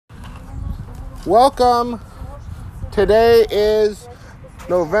Welcome. Today is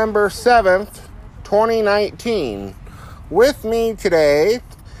November 7th, 2019. With me today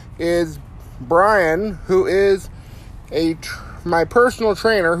is Brian, who is my personal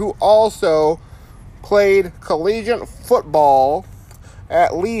trainer, who also played collegiate football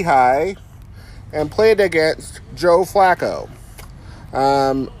at Lehigh and played against Joe Flacco.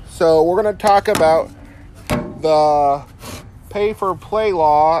 So we're going to talk about the pay-for-play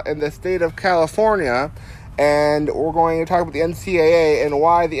law in the state of California, and we're going to talk about the NCAA and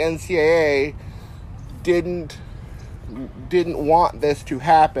why the NCAA didn't want this to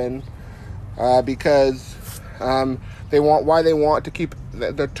happen, because they want to keep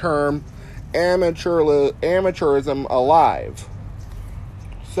the term amateurism alive.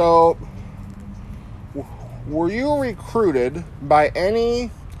 So, were you recruited by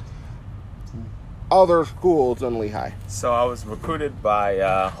any other schools in Lehigh? So I was recruited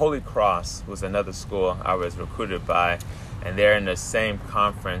by Holy Cross, was another school I was recruited by, and they're in the same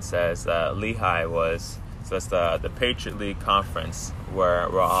conference as Lehigh was. So it's the Patriot League conference where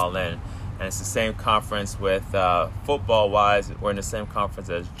we're all in, and it's the same conference with football-wise. We're in the same conference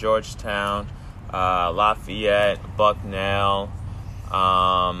as Georgetown, Lafayette, Bucknell.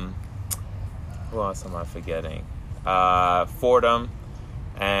 Who else am I forgetting? Fordham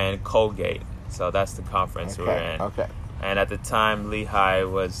and Colgate. So that's the conference we're in. Okay. And at the time, Lehigh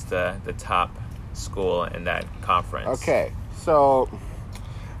was the top school in that conference. Okay. So,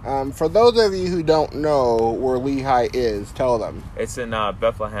 for those of you who don't know where Lehigh is, tell them. It's in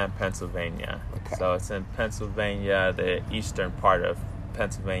Bethlehem, Pennsylvania. Okay. So it's in Pennsylvania, the eastern part of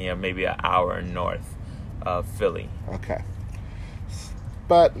Pennsylvania, maybe an hour north of Philly. Okay.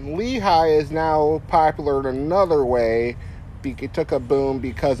 But Lehigh is now popular in another way. It took a boom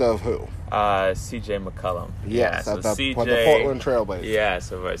because of who? C.J. McCollum. Yes, so the CJ, Portland Trailblazers. Yeah,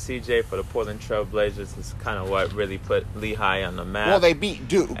 so C.J. for the Portland Trailblazers is kind of what really put Lehigh on the map. Well, they beat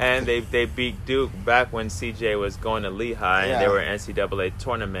Duke. And they beat Duke back when C.J. was going to Lehigh, and they were in NCAA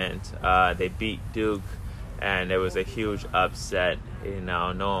tournament. They beat Duke, and it was a huge upset.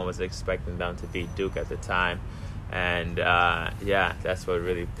 No one was expecting them to beat Duke at the time. And, that's what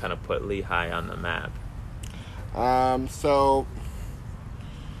really kind of put Lehigh on the map. So,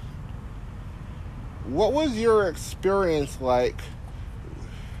 what was your experience like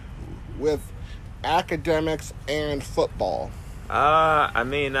with academics and football?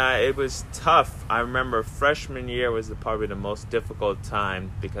 It was tough. I remember freshman year was probably the most difficult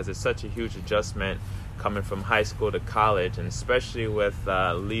time because it's such a huge adjustment coming from high school to college, and especially with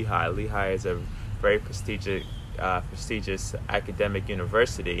Lehigh. Lehigh is a very prestigious academic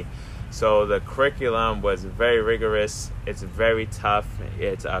university. So the curriculum was very rigorous. It's very tough.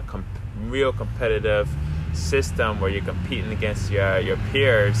 It's a real competitive system where you're competing against your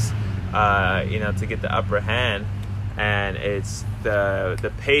peers, to get the upper hand. And it's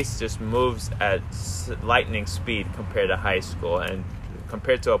the pace just moves at lightning speed compared to high school. And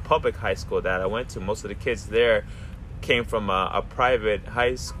compared to a public high school that I went to, most of the kids there came from a private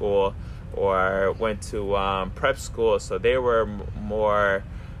high school or went to prep school, so they were more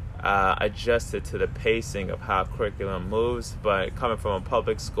adjusted to the pacing of how curriculum moves. But coming from a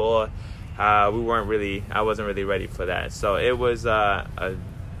public school, I wasn't really ready for that. So it was a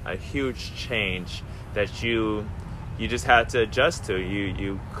huge change that you just had to adjust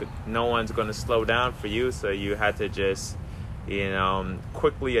to. No one's going to slow down for you, so you had to just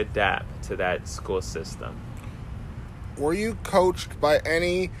quickly adapt to that school system. Were you coached by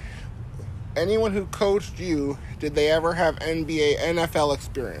anyone who coached you? Did they ever have NBA, NFL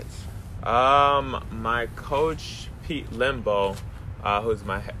experience? My coach Pete Limbo, who was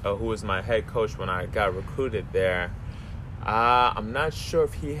my head coach when I got recruited there. I'm not sure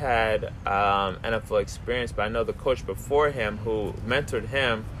if he had NFL experience, but I know the coach before him who mentored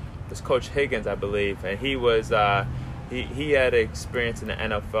him was Coach Higgins, I believe, and he was he had experience in the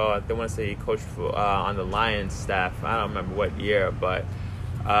NFL. I want to say he coached on the Lions staff. I don't remember what year, but.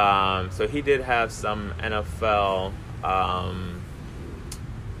 So he did have some NFL, had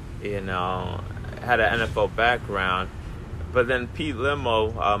an NFL background. But then Pete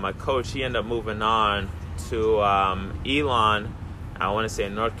Limo, my coach, he ended up moving on to Elon, I want to say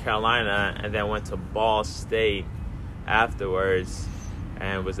in North Carolina, and then went to Ball State afterwards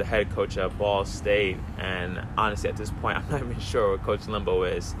and was the head coach at Ball State. And honestly, at this point, I'm not even sure what Coach Limbo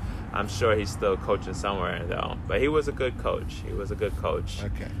is. I'm sure he's still coaching somewhere, though. But he was a good coach.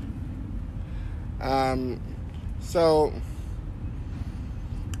 Okay. So,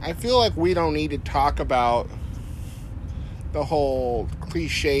 I feel like we don't need to talk about the whole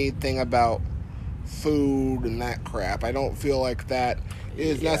cliched thing about food and that crap. I don't feel like that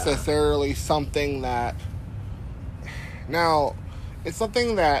is necessarily something that... Now, it's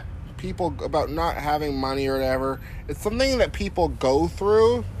something that people, about not having money or whatever, it's something that people go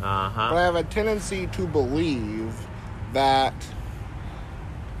through, but I have a tendency to believe that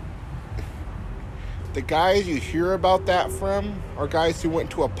the guys you hear about that from are guys who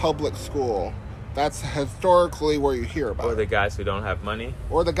went to a public school. That's historically where you hear about it. Or the guys who don't have money.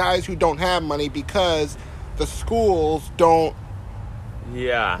 Or the guys who don't have money because the schools don't.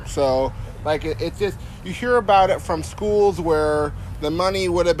 Yeah. So, like, it's just, you hear about it from schools where the money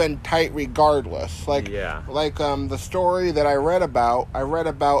would have been tight regardless. Like, the story that I read about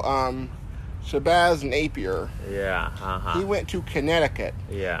Shabazz Napier. Yeah. He went to Connecticut.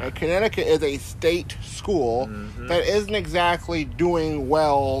 Yeah. And Connecticut is a state school that isn't exactly doing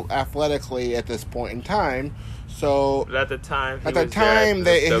well athletically at this point in time. So but at the time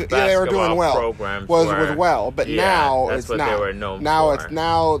they were doing well. Was well, but now that's it's what not. They were known now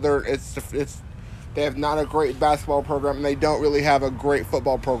for. It's they have not a great basketball program, and they don't really have a great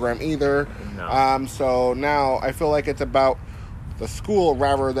football program either. No. So now I feel like it's about the school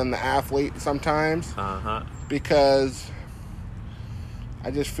rather than the athlete sometimes. Because I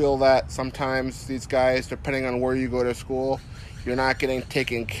just feel that sometimes these guys, depending on where you go to school, you're not getting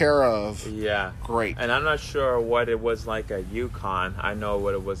taken care of. Yeah. Great. And I'm not sure what it was like at UConn. I know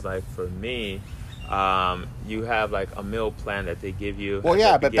what it was like for me. You have like a meal plan that they give you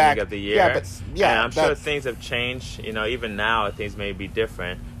at the beginning of the year. And I'm sure things have changed. Even now things may be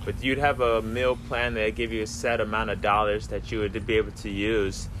different. But you'd have a meal plan that give you a set amount of dollars that you would be able to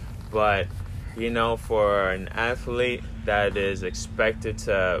use. But, for an athlete that is expected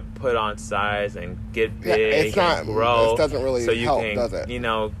to put on size and get big and grow. It doesn't really help, does it?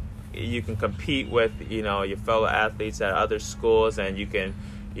 You can compete with, your fellow athletes at other schools, and you can,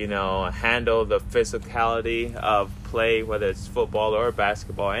 handle the physicality of play, whether it's football or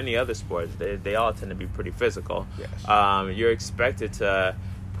basketball, any other sport. They all tend to be pretty physical. Yes. You're expected to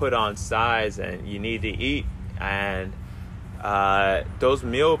put on size, and you need to eat, and those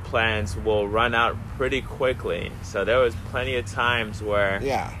meal plans will run out pretty quickly. So there was plenty of times where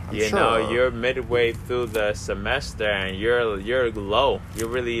you're midway through the semester and you're low. You're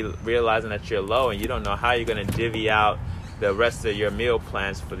really realizing that you're low, and you don't know how you're going to divvy out the rest of your meal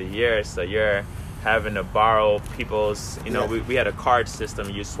plans for the year. So you're having to borrow people's, we had a card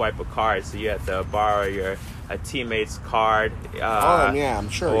system. You swipe a card, so you have to borrow a teammate's card. I'm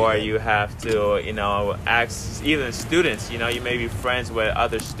sure. Or you have to, ask even students. You may be friends with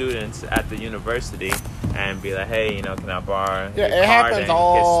other students at the university and be like, hey, can I borrow your card and get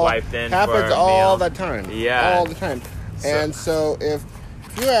swiped in for a meal? All the time. Yeah. All the time. And so if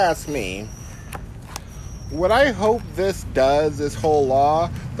you ask me, what I hope this does, this whole law,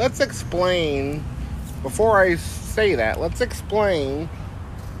 let's explain, before I say that, let's explain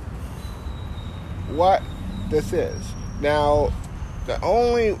what this is. Now,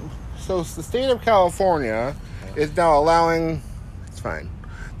 the state of California is now allowing,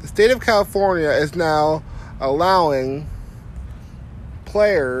 the state of California is now allowing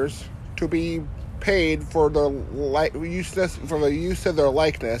players to be paid for the use of their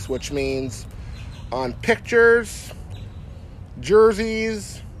likeness, which means on pictures,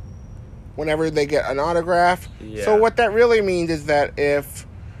 jerseys, whenever they get an autograph. Yeah. So what that really means is that if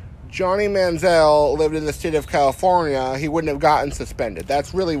Johnny Manziel lived in the state of California, he wouldn't have gotten suspended.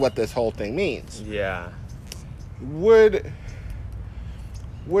 That's really what this whole thing means. Yeah. Would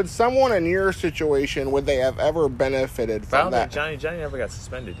someone in your situation, would they have ever benefited from that? Johnny never got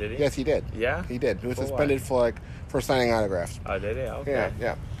suspended, did he? Yes, he did. Yeah? He did. He was suspended for signing autographs. Oh, did he? Okay.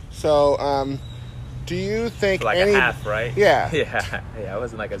 Yeah. So, do you think a half, right? Yeah. Yeah, it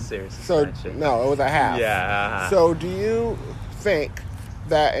wasn't like a serious suspension. No, it was a half. Yeah. So do you think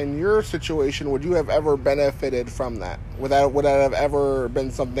that in your situation, would you have ever benefited from that? Would that have ever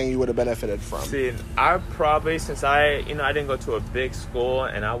been something you would have benefited from? See, I probably, since I didn't go to a big school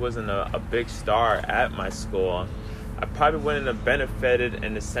and I wasn't a big star at my school, I probably wouldn't have benefited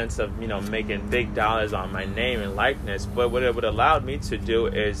in the sense of, making big dollars on my name and likeness. But what it would have allowed me to do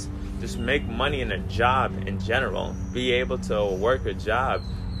is just make money in a job in general, be able to work a job.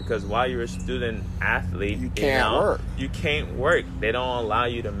 Because while you're a student athlete, you can't work. You can't work. They don't allow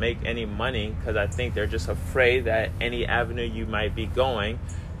you to make any money because I think they're just afraid that any avenue you might be going,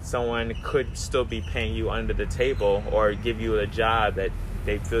 someone could still be paying you under the table or give you a job that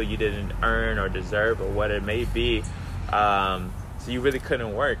they feel you didn't earn or deserve or what it may be. So you really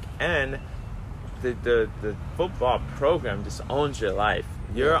couldn't work. And the football program just owns your life.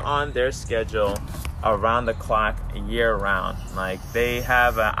 You're on their schedule around the clock, year round. Like, they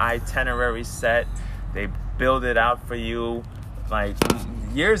have an itinerary set. They build it out for you like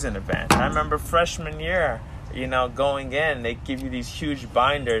years in advance. I remember freshman year, going in, they give you these huge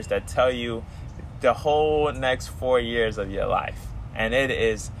binders that tell you the whole next 4 years of your life. And it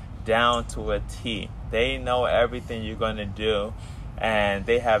is down to a T. They know everything you're going to do, and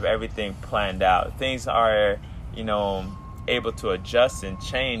they have everything planned out. Things are, able to adjust and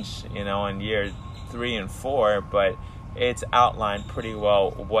change, in year 3 and 4, but it's outlined pretty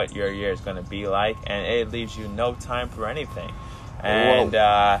well what your year is going to be like, and it leaves you no time for anything. And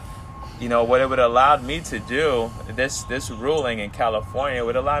what it would allow me to do, this ruling in California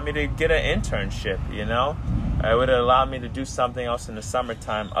would allow me to get an internship. It would allow me to do something else in the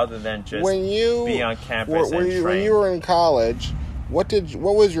summertime other than just be on campus and train. When you were in college, what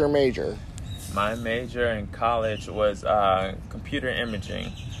was your major? My major in college was computer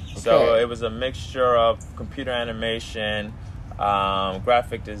imaging. Okay. So it was a mixture of computer animation,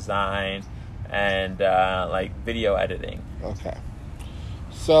 graphic design, and video editing. Okay.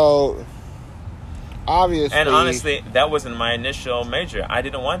 So, obviously... And honestly, that wasn't my initial major. I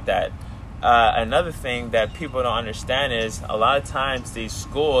didn't want that. Another thing that people don't understand is a lot of times these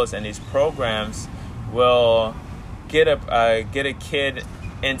schools and these programs will get a kid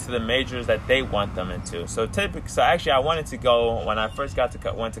into the majors that they want them into. So actually, I wanted to go, when I first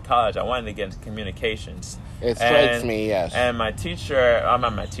went to college, I wanted to get into communications. It strikes me, yes. And my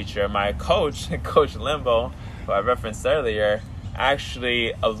coach, Coach Limbo, who I referenced earlier,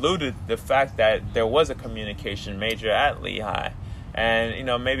 actually alluded to the fact that there was a communication major at Lehigh. And,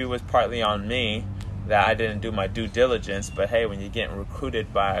 maybe it was partly on me that I didn't do my due diligence. But, hey, when you're getting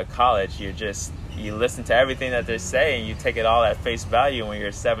recruited by a college, you listen to everything that they're saying. You take it all at face value when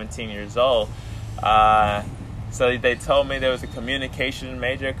you're 17 years old. So they told me there was a communication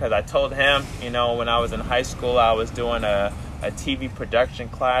major because I told him, when I was in high school, I was doing a TV production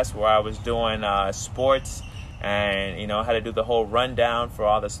class where I was doing sports and, how to do the whole rundown for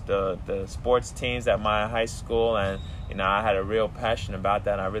all the sports teams at my high school. And, I had a real passion about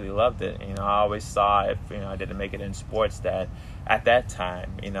that, and I really loved it. I always saw if, I didn't make it in sports that at that time,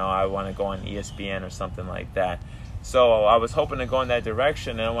 I want to go on ESPN or something like that. So I was hoping to go in that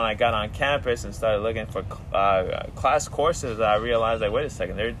direction, and when I got on campus and started looking for class courses, I realized, wait a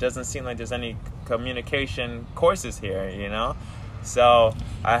second, there doesn't seem like there's any communication courses here, So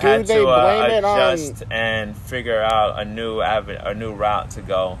I had to adjust and figure out a new route to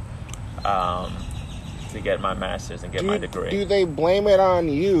go to get my master's and get my degree. Do they blame it on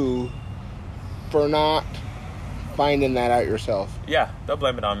you for not finding that out yourself? Yeah, they'll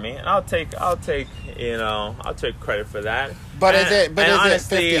blame it on me, and I'll take credit for that. But is it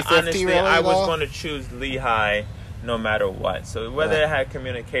 50-50 honestly, really, I was though? going to choose Lehigh no matter what. So whether it had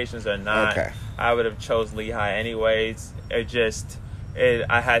communications or not, I would have chose Lehigh anyways. I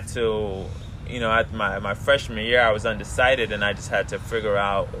had to, at my freshman year, I was undecided, and I just had to figure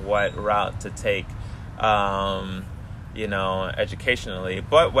out what route to take, educationally.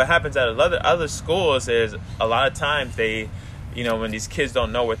 But what happens at other schools is a lot of times they, when these kids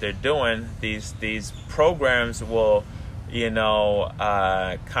don't know what they're doing, these programs will,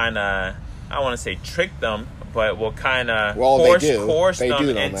 kind of, I don't want to say trick them, but will kind of coerce them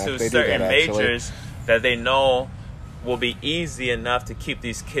into certain majors that they know will be easy enough to keep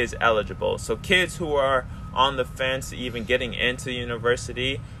these kids eligible. So kids who are on the fence even getting into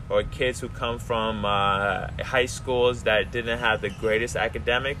university, or kids who come from high schools that didn't have the greatest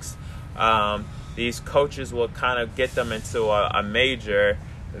academics, these coaches will kind of get them into a major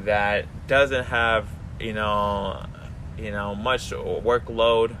that doesn't have much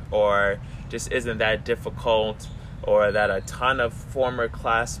workload, or just isn't that difficult, or that a ton of former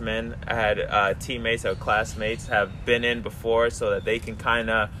classmen teammates or classmates have been in before, so that they can kind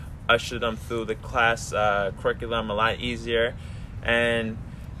of usher them through the class curriculum a lot easier. And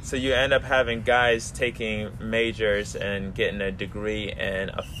so you end up having guys taking majors and getting a degree in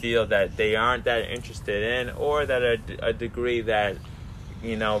a field that they aren't that interested in, or that a degree that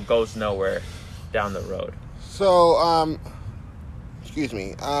goes nowhere down the road. So, excuse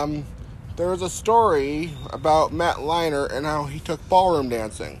me. There was a story about Matt Liner and how he took ballroom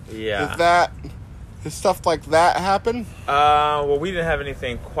dancing. Yeah. Does stuff like that happen? Well, we didn't have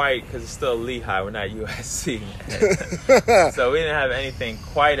anything quite, because it's still Lehigh. We're not USC. So we didn't have anything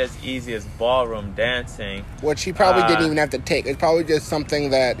quite as easy as ballroom dancing. Which he probably didn't even have to take. It's probably just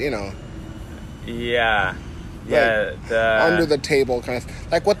something that, Yeah. Yeah, under the table kind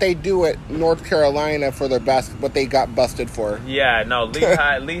of, like what they do at North Carolina for their what they got busted for. Yeah, no,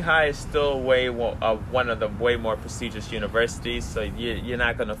 Lehigh is still one of the way more prestigious universities, so you're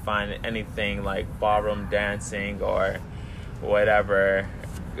not going to find anything like ballroom dancing or whatever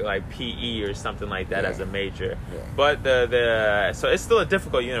like PE or something like that as a major. Yeah. But so it's still a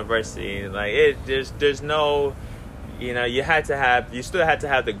difficult university. Like there's no, you still had to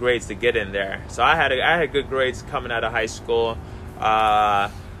have the grades to get in there. So I had good grades coming out of high school. I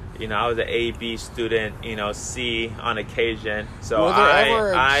was an A, B student, C on occasion. So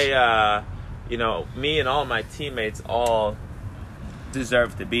me and all my teammates all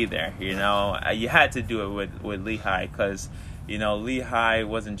deserved to be there. You had to do it with Lehigh because, Lehigh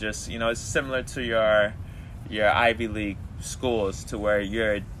wasn't just, it's similar to your Ivy League schools to where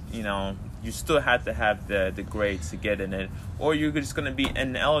you still have to have the grades to get in it, or you're just going to be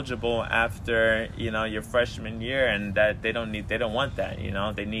ineligible after your freshman year, and that they don't want that.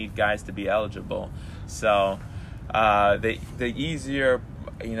 They need guys to be eligible. So the easier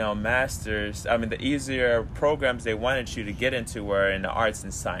the easier programs they wanted you to get into were in the arts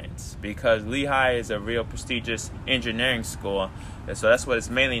and science, because Lehigh is a real prestigious engineering school, and so that's what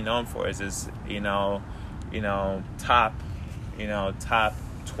it's mainly known for. Is top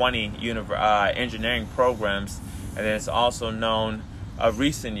 20 engineering programs, and then it's also known of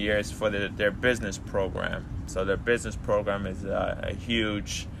recent years for their business program. So their business program is a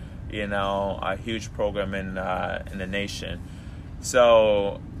huge program in the nation.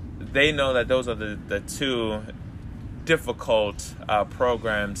 So they know that those are the two difficult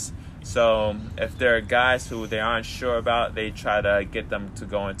programs. So if there are guys who they aren't sure about, they try to get them to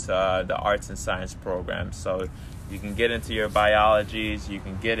go into the arts and science program. So you can get into your biologies, you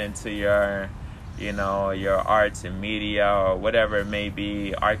can get into your arts and media or whatever it may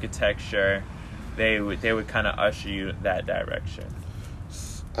be, architecture. They would kind of usher you that direction.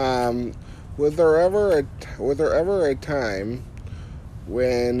 Was there ever a time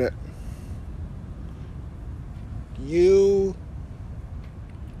when you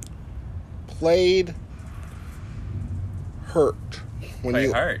played hurt? What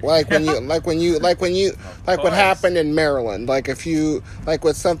happened in Maryland? Like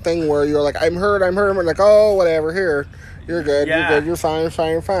with something where you're like, I'm hurt, like, oh, whatever, here, you're good, you're fine.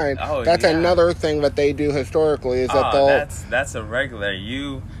 Oh, that's another thing that they do historically is that that's a regular.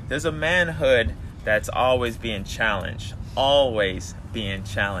 There's a manhood that's always being challenged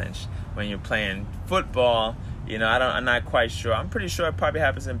when you're playing football. I'm not quite sure. I'm pretty sure it probably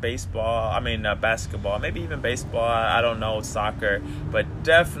happens in basketball, maybe even baseball. I don't know, soccer, but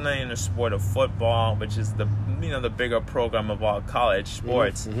definitely in the sport of football, which is the bigger program of all college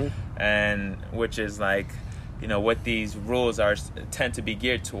sports, and which is like, what these rules tend to be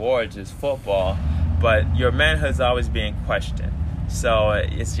geared towards is football. But your manhood's always being questioned. So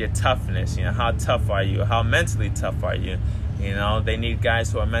it's your toughness. How tough are you? How mentally tough are you? They need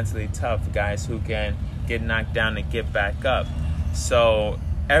guys who are mentally tough, guys who can get knocked down and get back up. So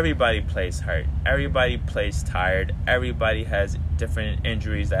everybody plays hurt. Everybody plays tired. Everybody has different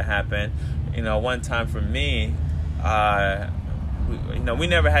injuries that happen. One time for me, we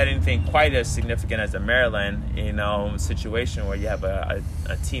never had anything quite as significant as the Maryland, situation where you have a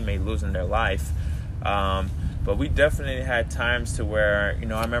teammate losing their life. But we definitely had times to where,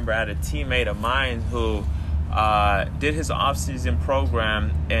 I remember I had a teammate of mine who did his off-season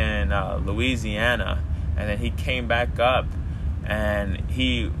program in Louisiana, and then he came back up, and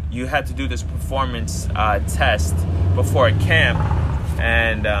you had to do this performance test before a camp,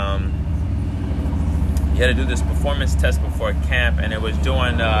 and you had to do this performance test before camp, and it was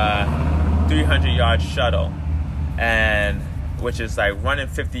doing 300-yard shuttle, and which is like running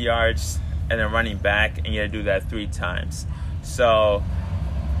 50 yards and then running back, and you had to do that 3 times. So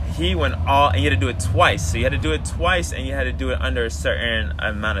he went and you had to do it twice. So you had to do it twice, and you had to do it under a certain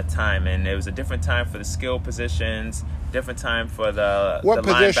amount of time, and it was a different time for the skill positions, different time for the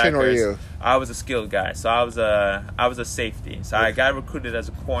position linebackers. Were you? I was a skilled guy, so I was a safety. So I got recruited as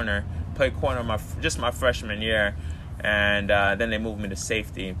a corner, played corner my freshman year, and then they moved me to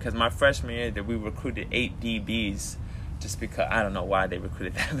safety because my freshman year we recruited 8 DBs. Just because I don't know why they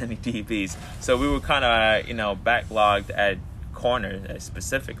recruited that many DBs. So we were kind of backlogged at corner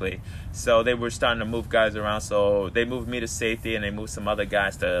specifically. So they were starting to move guys around. So they moved me to safety, and they moved some other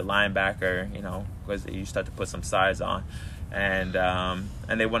guys to linebacker. Because you start to put some size on, and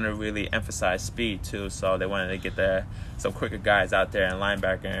they wanted to really emphasize speed too. So they wanted to get some quicker guys out there in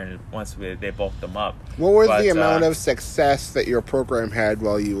linebacker. And once they bulked them up. What was the amount of success that your program had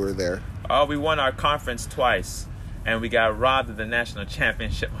while you were there? Oh, we won our conference twice. And we got robbed of the national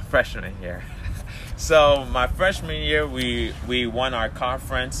championship my freshman year. So my freshman year, we won our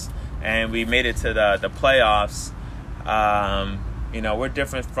conference, and we made it to the playoffs. we're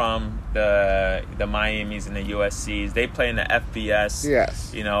different from the Miamis and the USCs. They play in the FBS.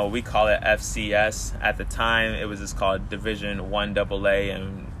 Yes. We call it FCS. At the time, it was just called Division 1 AA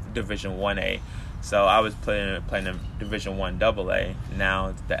and Division 1A. So I was playing in Division 1 AA. Now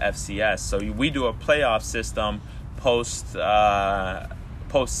it's the FCS. So we do a playoff system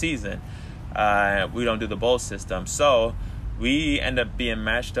postseason. We don't do the bowl system. So we end up being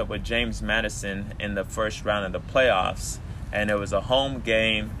matched up with James Madison in the first round of the playoffs. And it was a home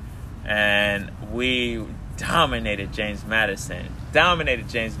game, and we dominated James Madison.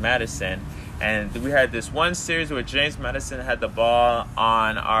 And we had this one series where James Madison had the ball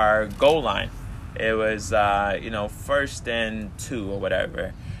on our goal line. It was, 1st and 2 or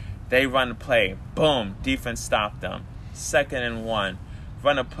whatever. They run the play. Boom. Defense stopped them. 2nd and 1.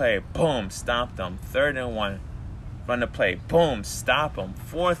 Run the play. Boom. Stopped them. 3rd and 1. Run the play. Boom. Stop them.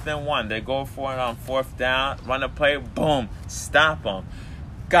 4th and 1. They go for it on 4th down. Run the play. Boom. Stop them.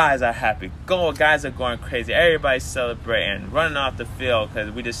 Guys are happy. Guys are going crazy. Everybody's celebrating. Running off the field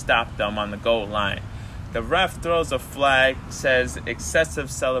because we just stopped them on the goal line. The ref throws a flag. Says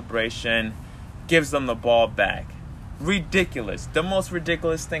excessive celebration. Gives them the ball back. Ridiculous. The most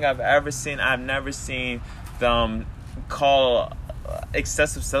ridiculous thing I've ever seen. I've never seen them call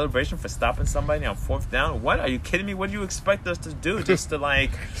excessive celebration for stopping somebody on 4th down. What? Are you kidding me? What do you expect us to do? Just to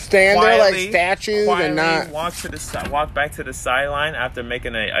stand there like statues and not walk back to the sideline after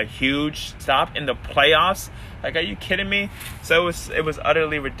making a huge stop in the playoffs? Are you kidding me? So it was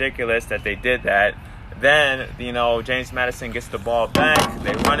utterly ridiculous that they did that. Then, James Madison gets the ball back.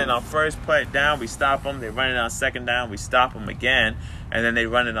 They run it on first play down. We stop them. They run it on 2nd down. We stop them again. And then they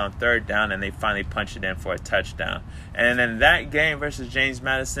run it on 3rd down, and they finally punch it in for a touchdown. And then that game versus James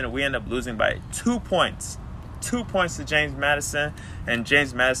Madison, we end up losing by 2 points. 2 points to James Madison. And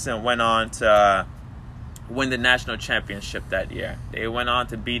James Madison went on to win the national championship that year. They went on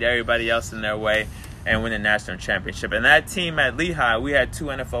to beat everybody else in their way and win the national championship. And that team at Lehigh, we had 2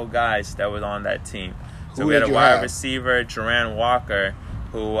 NFL guys that were on that team. So we had a wide receiver, Jerran Walker,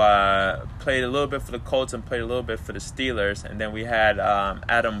 who played a little bit for the Colts and played a little bit for the Steelers. And then we had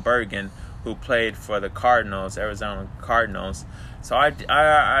Adam Bergen, who played for the Cardinals, Arizona Cardinals. So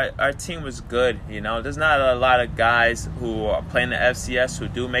our team was good. There's not a lot of guys who are playing the FCS who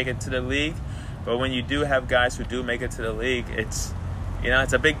do make it to the league. But when you do have guys who do make it to the league, it's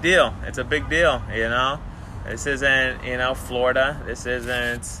a big deal. It's a big deal, This isn't, Florida. This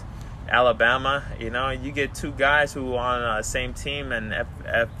isn't Alabama. You get 2 guys who are on the same team and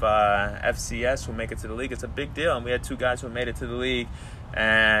FCS who make it to the league. It's a big deal. And we had 2 guys who made it to the league,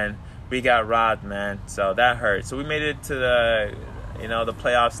 and we got robbed, man. So that hurt. So we made it to the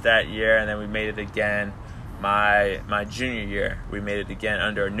playoffs that year, and then we made it again my junior year. We made it again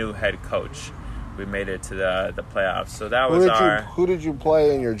under a new head coach. We made it to the playoffs. So that was Who did you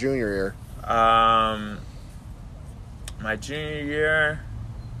play in your junior year? My junior year,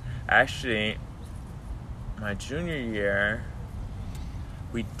 actually,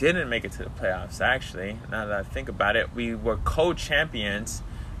 we didn't make it to the playoffs, actually. Now that I think about it, we were co-champions,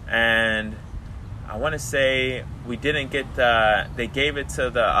 and I want to say we didn't get they gave it to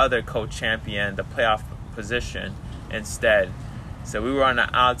the other co-champion, the playoff position, instead. So we were on the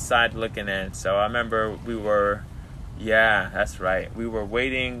outside looking in. So I remember that's right. We were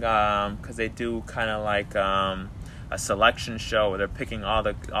waiting because they do kind of like a selection show where they're picking all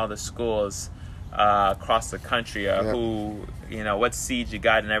the schools across the country, who, what seeds you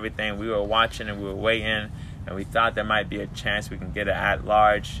got and everything. We were watching and we were waiting, and we thought there might be a chance we can get it at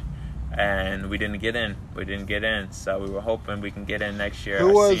large, and we didn't get in. So we were hoping we can get in next year.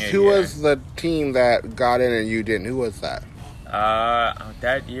 Who was the team that got in and you didn't? Who was that?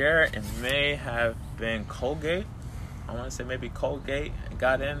 That year it may have been Colgate. I want to say maybe Colgate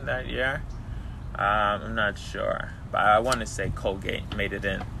got in that year. I'm not sure, but I want to say Colgate made it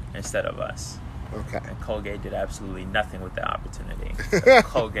in instead of us. Okay. And Colgate did absolutely nothing with the opportunity. So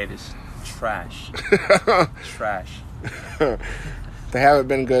Colgate is trash. Trash. They haven't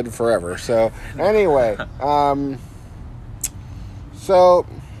been good forever. So anyway, so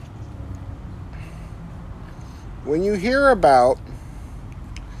when you hear about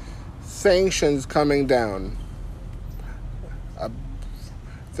sanctions coming down,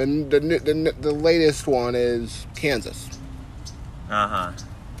 the latest one is Kansas.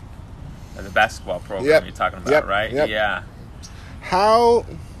 The basketball program you're talking about, right? Yep. Yeah. How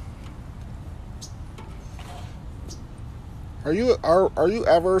are you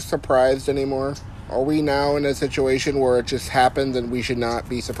ever surprised anymore? Are we now in a situation where it just happens and we should not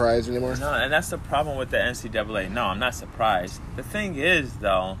be surprised anymore? No, and that's the problem with the NCAA. No, I'm not surprised. The thing is,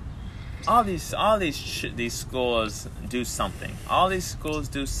 though, these schools do something. All these schools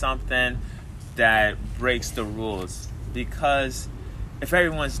do something that breaks the rules, because if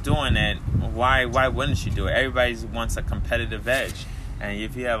everyone's doing it, why wouldn't you do it? Everybody wants a competitive edge. And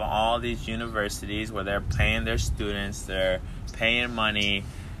if you have all these universities where they're paying their students, they're paying money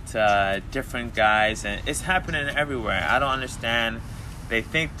to different guys, and it's happening everywhere. I don't understand. They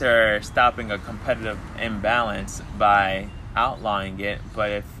think they're stopping a competitive imbalance by outlawing it, but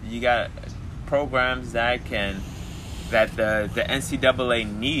if you got programs that the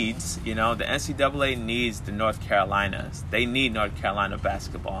NCAA needs, the NCAA needs the North Carolinas. They need North Carolina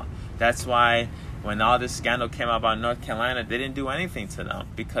basketball. That's why when all this scandal came out about North Carolina, they didn't do anything to them,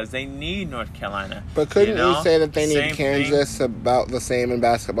 because they need North Carolina. But couldn't you say that they need Kansas about the same in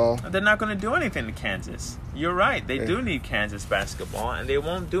basketball? They're not going to do anything to Kansas. You're right. They do need Kansas basketball, and they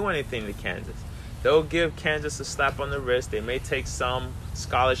won't do anything to Kansas. They'll give Kansas a slap on the wrist. They may take some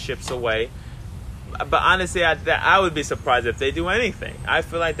scholarships away. But honestly, I would be surprised if they do anything. I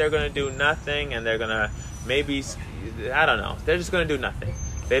feel like they're going to do nothing, and they're going to I don't know. They're just going to do nothing.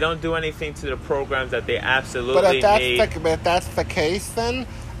 They don't do anything to the programs that they absolutely need. But if that's the case, then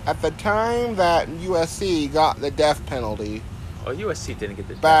at the time that USC got the death penalty... Oh, USC didn't get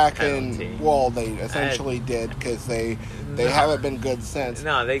the death penalty. They essentially did, because they haven't been good since.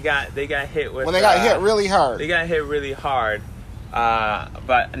 No, they got hit with... When they got hit really hard. They got hit really hard.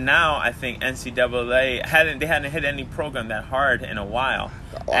 But now I think NCAA hadn't hit any program that hard in a while.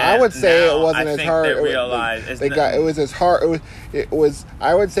 I would say it wasn't as hard. They realized it was as hard. It was.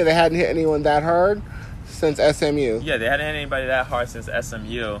 I would say they hadn't hit anyone that hard since SMU. Yeah, they hadn't hit anybody that hard since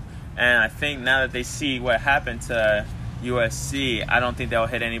SMU, and I think now that they see what happened to USC, I don't think they'll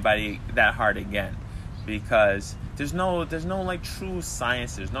hit anybody that hard again, because there's no like true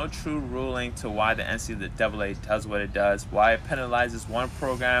science. There's no true ruling to why the NCAA does what it does. Why it penalizes one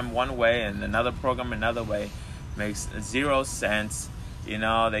program one way and another program another way makes zero sense.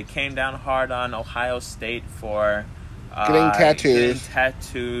 They came down hard on Ohio State for getting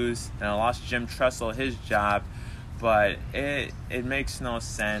tattoos, and I lost Jim Tressel his job. But it makes no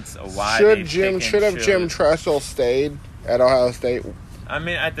sense of why should have Jim Tressel stayed at Ohio State. I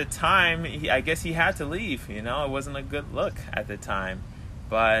mean, at the time, I guess he had to leave. It wasn't a good look at the time.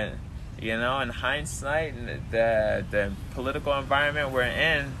 But, in hindsight, the political environment we're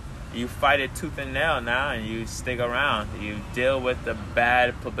in, you fight it tooth and nail now, and you stick around. You deal with the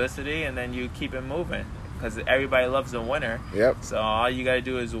bad publicity, and then you keep it moving, because everybody loves a winner. Yep. So all you got to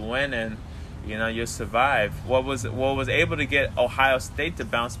do is win, and you'll survive. What was able to get Ohio State to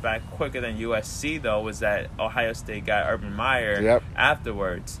bounce back quicker than USC, though, was that Ohio State got Urban Meyer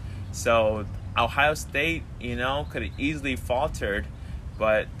afterwards. So Ohio State, could have easily faltered,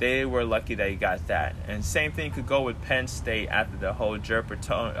 but they were lucky that he got that. And same thing could go with Penn State after the whole Joe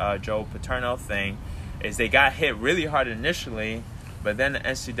Paterno thing, is they got hit really hard initially, but then the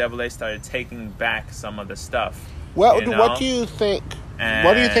NCAA started taking back some of the stuff. What do you think?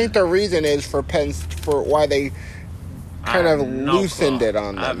 What do you think the reason is for why they kind of loosened it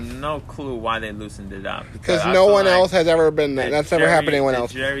on them? I have no clue why they loosened it up. Because no one else has ever been there. That's never happened to anyone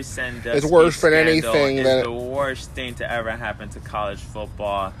else. Jerry Sandusky it's worse than anything. It's the worst thing to ever happen to college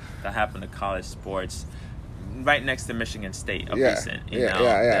football, that happened to college sports. Right next to Michigan State, recent,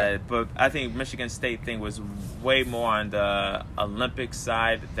 but I think Michigan State thing was way more on the Olympic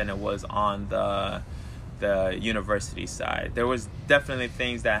side than it was on the university side. There was definitely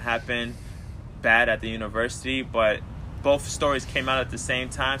things that happened bad at the university, but both stories came out at the same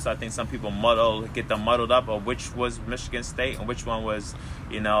time, so I think some people get them muddled up of which was Michigan State and which one was,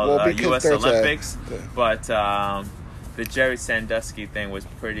 U.S. Olympics. But the Jerry Sandusky thing was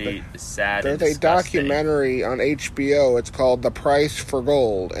pretty sad. There's a documentary on HBO. It's called The Price for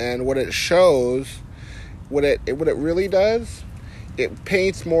Gold, and what it shows, what it really does, it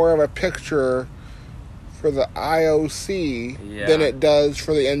paints more of a picture for the IOC than it does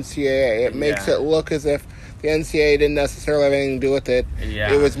for the NCAA. It makes it look as if the NCAA didn't necessarily have anything to do with it.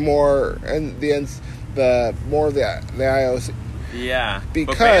 Yeah. It was more the IOC. Yeah,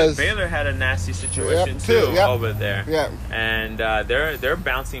 because but Baylor had a nasty situation too over there. Yeah, and they're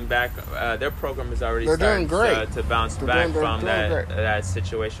bouncing back. Their program is already starting to bounce back from that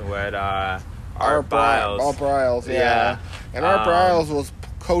situation with Art Briles. Art Briles, yeah. And Art Briles was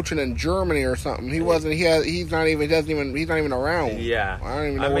coaching in Germany or something. He wasn't. He's not even around. Yeah, I don't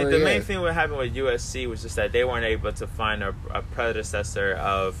even know where the main thing what happened with USC was just that they weren't able to find a predecessor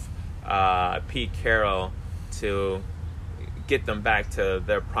of Pete Carroll to get them back to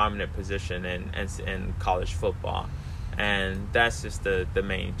their prominent position in college football, and that's just the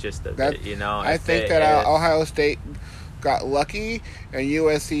main gist of it. I think that Ohio State got lucky, and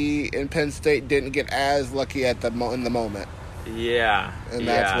USC and Penn State didn't get as lucky in the moment. Yeah. And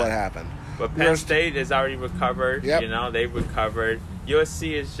that's what happened. But Penn State is already recovered. Yep. You know, they've recovered.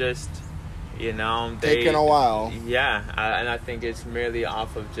 USC is just, you know, taking a while. Yeah, and I think it's merely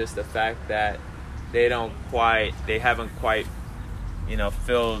off of just the fact that they haven't quite, you know,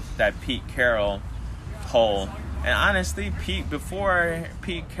 filled that Pete Carroll hole. And honestly, before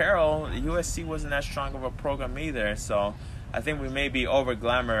Pete Carroll, USC wasn't that strong of a program either. So I think we may be over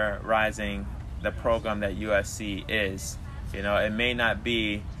glamorizing the program that USC is. You know, it may not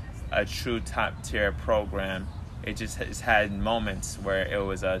be a true top tier program. It just has had moments where it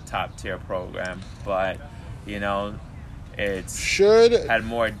was a top tier program, but you know, it's had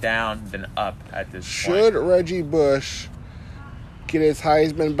more down than up at this point. Should Reggie Bush get his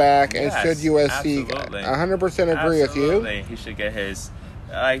Heisman back, and should USC? Absolutely. 100% agree with you. He should get his.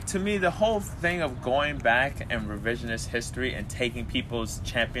 Like, to me, the whole thing of going back and revisionist history and taking people's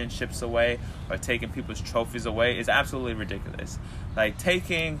championships away or taking people's trophies away is absolutely ridiculous. Like,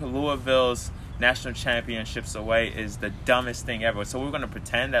 taking Louisville's national championships away is the dumbest thing ever. So we're going to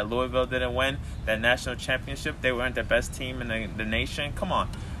pretend that Louisville didn't win that national championship? They weren't the best team in the nation? Come on.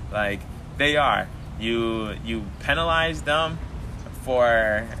 Like, they are. You penalize them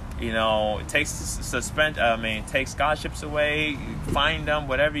for, you know, take scholarships away, fine them,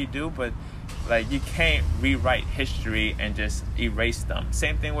 whatever you do, but like, you can't rewrite history and just erase them.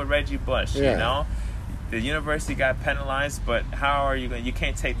 Same thing with Reggie Bush. You know, the university got penalized, but how are you going? You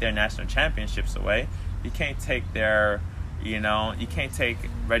can't take their national championships away. You can't take their, you can't take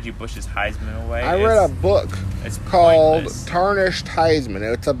Reggie Bush's Heisman away. I read a book called pointless. Tarnished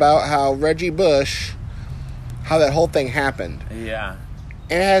Heisman. It's about how Reggie Bush, how that whole thing happened. Yeah.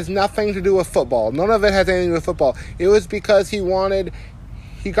 And it has nothing to do with football. None of it has anything to do with football. It was because he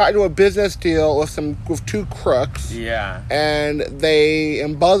got into a business deal with two crooks. Yeah. And they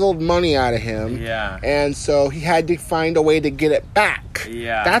embezzled money out of him. Yeah. And so he had to find a way to get it back.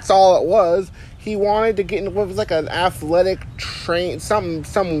 Yeah. That's all it was. He wanted to get into what was like an athletic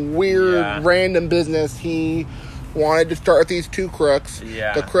some weird random business. He wanted to start with these two crooks.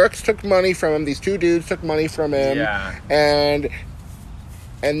 Yeah. The crooks took money from him. These two dudes took money from him. Yeah.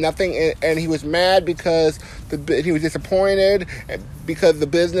 And nothing, and he was mad because he was disappointed because the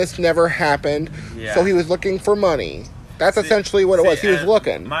business never happened. Yeah. So he was looking for money. That's essentially what it was. He was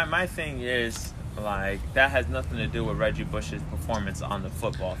looking. My thing is, like, that has nothing to do with Reggie Bush's performance on the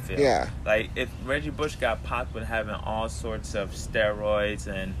football field. Yeah. Like, if Reggie Bush got popped with having all sorts of steroids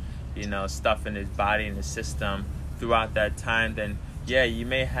and, you know, stuff in his body and his system throughout that time, then yeah, you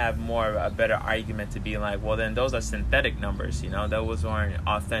may have a better argument to be like, well, then those are synthetic numbers, you know, those weren't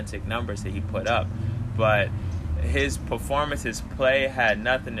authentic numbers that he put up. But his performance, his play had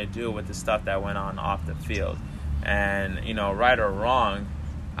nothing to do with the stuff that went on off the field. And, you know, right or wrong,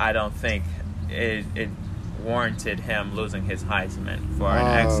 I don't think it warranted him losing his Heisman for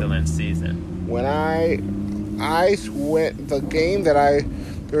an excellent season. When I went, the game that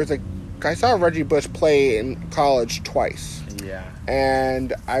I saw Reggie Bush play in college twice. Yeah.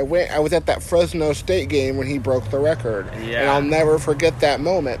 And I was at that Fresno State game when he broke the record. Yeah. And I'll never forget that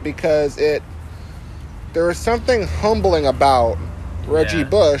moment because there was something humbling about Reggie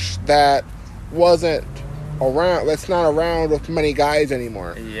Bush that wasn't around, that's not around with many guys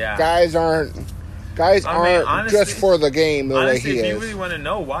anymore. Yeah. Guys aren't honestly, just for the game the way he is. If you really want to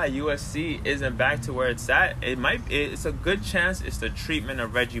know why USC isn't back to where it's at, it's a good chance it's the treatment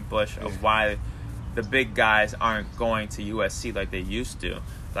of Reggie Bush of why the big guys aren't going to USC like they used to.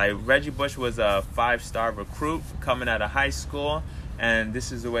 Like, Reggie Bush was a 5-star recruit coming out of high school, and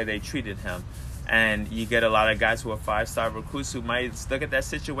this is the way they treated him. And you get a lot of guys who are 5-star recruits who might look at that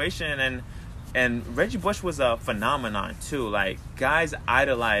situation, and Reggie Bush was a phenomenon too. Like, guys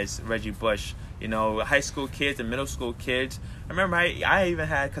idolize Reggie Bush. You know, high school kids and middle school kids. I remember I even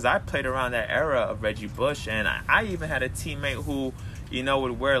had, because I played around that era of Reggie Bush, and I even had a teammate who, you know,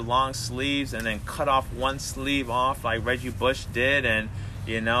 would wear long sleeves and then cut off one sleeve off like Reggie Bush did. And,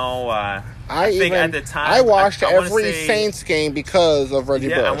 you know, I think at the time, I watched every Saints game because of Reggie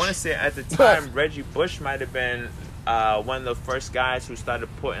Bush. Yeah, I want to say at the time, Reggie Bush might have been one of the first guys who started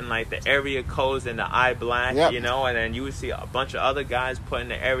putting like the area codes in the eye black, you know, and then you would see a bunch of other guys putting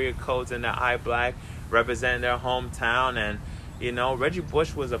the area codes in the eye black, representing their hometown. And, you know, Reggie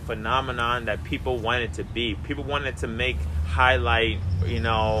Bush was a phenomenon that people wanted to be. People wanted to make highlight, you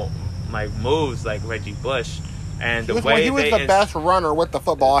know, like moves like Reggie Bush. And he was the best runner with the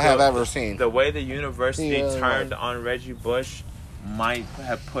football I have ever seen. The way the university turned on Reggie Bush might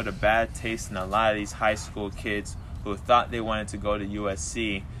have put a bad taste in a lot of these high school kids who thought they wanted to go to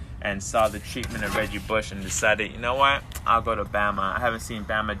USC. and saw the treatment of Reggie Bush and decided, you know what, I'll go to Bama. I haven't seen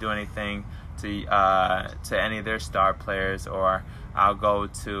Bama do anything to any of their star players, or I'll go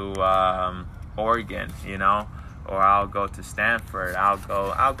to Oregon, you know, or I'll go to Stanford.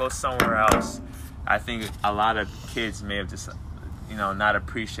 I'll go somewhere else. I think a lot of kids may have just, you know, not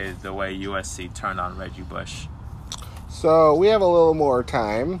appreciated the way USC turned on Reggie Bush. So we have a little more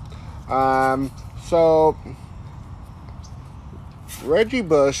time. So Reggie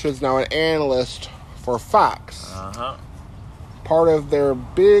Bush is now an analyst for Fox. Part of their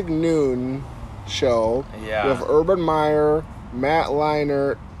big noon show. Yeah. With Urban Meyer, Matt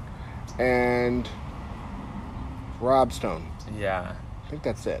Leinart, and Rob Stone. Yeah. I think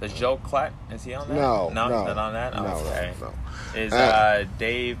that's it. Is Joe Clark? Is he on that? No, he's not on that? No, okay. no. Is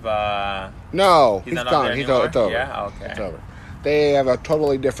Dave... no, he's not gone. On It's there over. Yeah, okay. It's over. They have a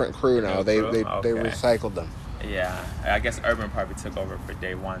totally different crew now. They recycled them. Yeah. I guess Urban probably took over for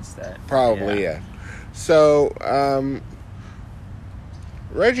Dave Wannstedt. Probably, yeah. So,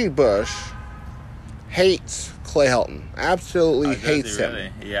 Reggie Bush hates Clay Helton. Absolutely hates him.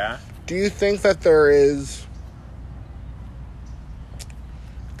 Really? Yeah. Do you think that there is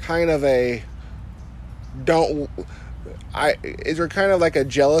kind of a is there kind of like a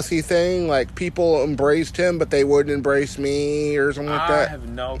jealousy thing? Like people embraced him, but they wouldn't embrace me or something like that? I have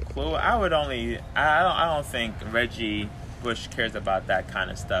no clue. I don't think Reggie Bush cares about that kind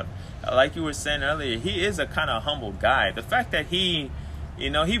of stuff. Like you were saying earlier, he is a kind of humble guy. The fact that he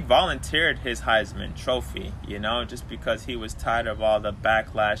volunteered his Heisman Trophy, you know, just because he was tired of all the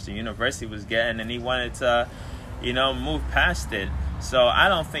backlash the university was getting, and he wanted to, you know, move past it. So I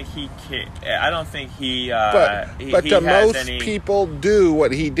don't think he I don't think he. But to most people do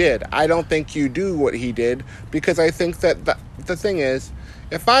what he did. I don't think you do what he did, because I think that the thing is,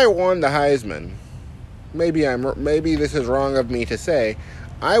 if I won the Heisman, maybe this is wrong of me to say,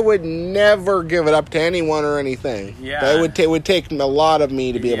 I would never give it up to anyone or anything. Yeah. It would take a lot of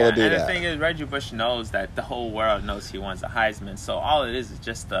me to be able to do that. And the thing is, Reggie Bush knows that the whole world knows he wants a Heisman. So all it is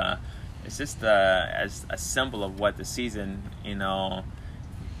just as a symbol of what the season, you know,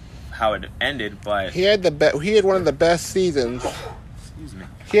 how it ended. But he had one of the best seasons. Excuse me.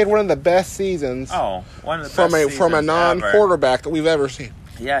 He had one of the best seasons. Oh, one of the best seasons from a non-quarterback that we've ever seen.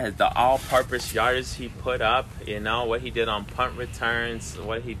 Yeah, the all-purpose yardage he put up, you know, what he did on punt returns,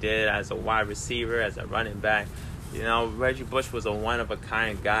 what he did as a wide receiver, as a running back. You know, Reggie Bush was a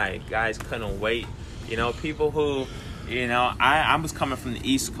one-of-a-kind guy. Guys couldn't wait. You know, people who, you know, I was coming from the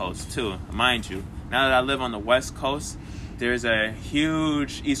East Coast, too, mind you. Now that I live on the West Coast, there's a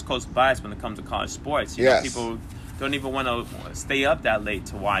huge East Coast bias when it comes to college sports. You know, people don't even want to stay up that late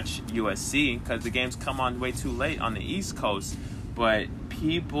to watch USC because the games come on way too late on the East Coast. But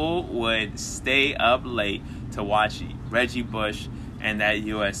people would stay up late to watch Reggie Bush and that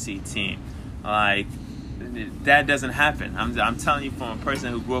USC team. Like, that doesn't happen. I'm telling you from a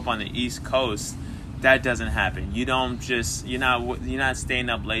person who grew up on the East Coast, that doesn't happen. You're not staying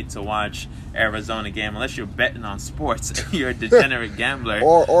up late to watch Arizona game unless you're betting on sports. You're a degenerate gambler.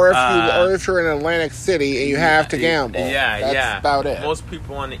 or if you're in Atlantic City and you have to gamble. That's about it. Most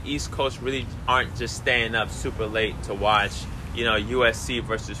people on the East Coast really aren't just staying up super late to watch, you know, USC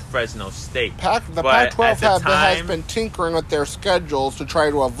versus Fresno State. The Pac-12 has been tinkering with their schedules to try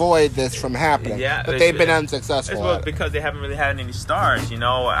to avoid this from happening. But they've been unsuccessful. Well, because they haven't really had any stars. You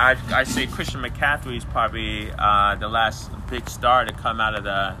know, I say Christian McCaffrey is probably the last big star to come out of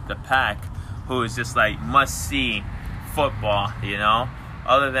the Pac, who is just like must-see football, you know.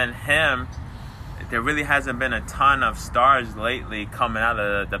 Other than him, there really hasn't been a ton of stars lately coming out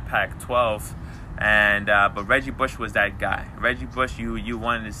of the Pac-12. And but Reggie Bush was that guy. Reggie Bush, you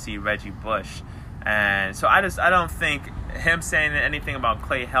wanted to see Reggie Bush, and so I don't think him saying anything about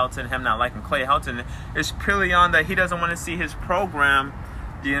Clay Helton, him not liking Clay Helton, is purely on that he doesn't want to see his program,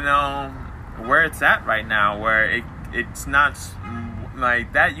 you know, where it's at right now, where it's not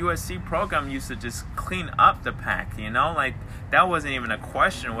like that USC program used to just clean up the Pac, you know, like that wasn't even a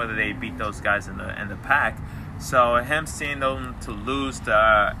question whether they beat those guys in the Pac. So him seeing them to lose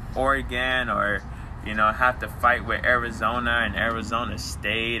to Oregon, or, you know, have to fight with Arizona and Arizona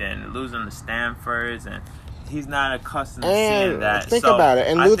State, and losing to Stanford, and he's not accustomed to seeing that. Think about it.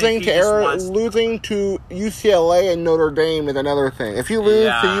 And losing to UCLA and Notre Dame is another thing. If you lose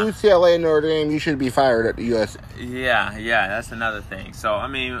to UCLA and Notre Dame, you should be fired at the US. Yeah, that's another thing. So I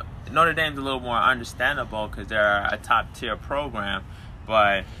mean, Notre Dame's a little more understandable because they're a top tier program.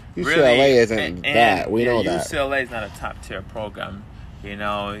 But UCLA really, isn't that. We know that. UCLA is not a top-tier program. You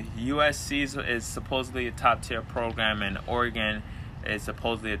know, USC is supposedly a top-tier program, and Oregon is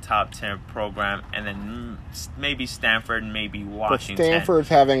supposedly a top 10 program, and then maybe Stanford, maybe Washington. But Stanford's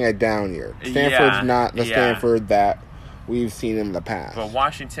having a down year. Stanford's not the Stanford that we've seen in the past. But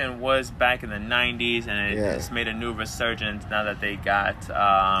Washington was back in the 90s, and it's made a new resurgence now that they got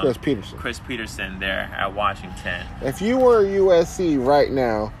Chris Peterson there at Washington. If you were USC right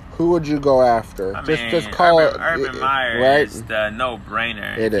now, who would you go after? Just call Urban Meyer right? is the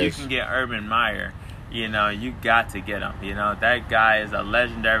no-brainer. If you can get Urban Meyer, you got to get him. That guy is a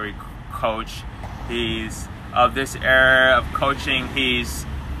legendary coach. He's of this era of coaching. He's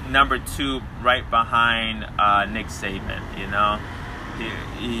number 2 right behind Nick Saban.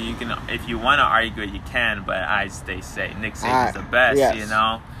 You can, if you want to argue it, you can, but I say Nick Saban's the best. Yes. And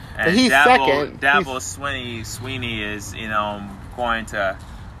but he's second. Dabo Sweeney is going to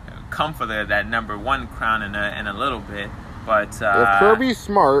come for that number 1 crown in a little bit. But if Kirby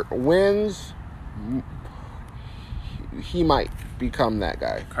Smart wins, he might become that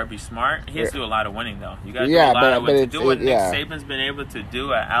guy. Kirby Smart? He has to do a lot of winning, though. You got to do a lot of winning. To do what Nick Saban's been able to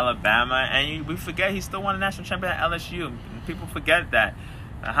do at Alabama, and we forget he still won a national championship at LSU. People forget that.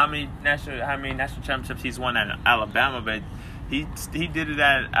 How many national championships he's won at Alabama, but he did it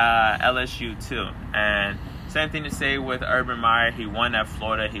at LSU too. And same thing to say with Urban Meyer. He won at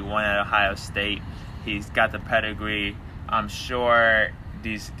Florida. He won at Ohio State. He's got the pedigree. I'm sure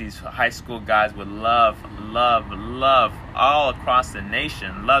these high school guys would love all across the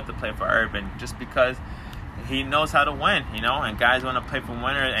nation, love to play for Urban just because he knows how to win, and guys want to play for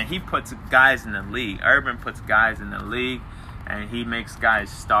winners, and he puts guys in the league. Urban puts guys in the league, and he makes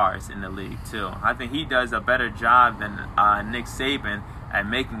guys stars in the league too. I think he does a better job than Nick Saban at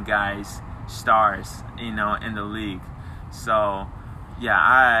making guys stars, in the league. So,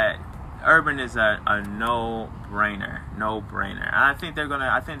 Urban is a no-brainer. And I think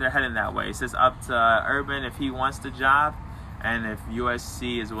they're heading that way. It's just up to Urban if he wants the job, and if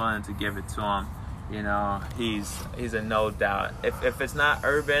USC is willing to give it to him, he's a no doubt. If it's not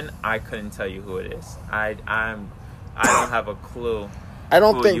Urban, I couldn't tell you who it is. I don't have a clue. I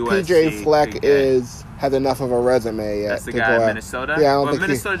don't think PJ Fleck has enough of a resume yet. That's the guy in Minnesota? Yeah, I don't think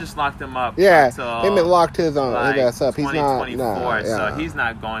Minnesota just locked him up. Yeah, him and locked his own ass up. He's not. So he's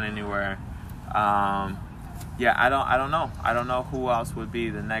not going anywhere. I don't know. I don't know who else would be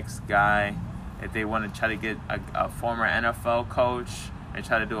the next guy if they want to try to get a former NFL coach and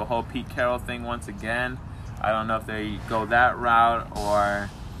try to do a whole Pete Carroll thing once again. I don't know if they go that route or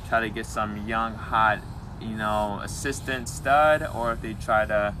try to get some young, hot, assistant stud, or if they try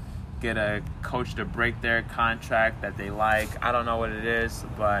to get a coach to break their contract that they like. I don't know what it is,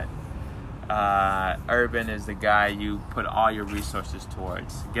 but Urban is the guy you put all your resources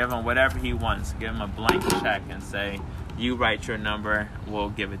towards. Give him whatever he wants. Give him a blank check and say, you write your number, we'll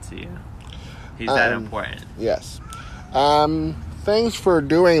give it to you. He's that important. Yes. Thanks for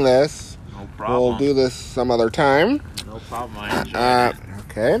doing this. No problem. We'll do this some other time. No problem. I enjoyed it.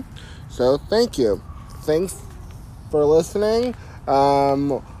 Okay. So, thank you. Thanks for listening.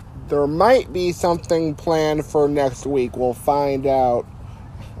 There might be something planned for next week. We'll find out.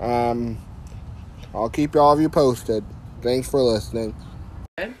 I'll keep all of you posted. Thanks for listening.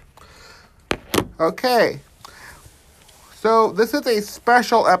 Okay. So, this is a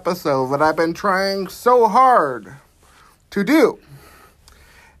special episode that I've been trying so hard to do.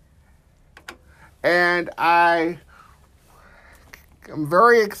 And I am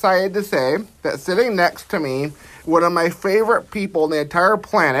very excited to say that sitting next to me, one of my favorite people on the entire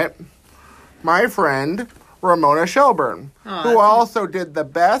planet, my friend Ramona Shelburne, who also did the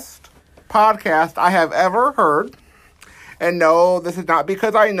best podcast I have ever heard. And no, this is not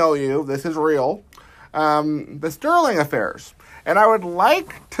because I know you. This is real. The Sterling Affairs. And I would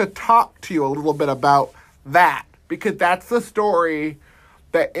like to talk to you a little bit about that, because that's the story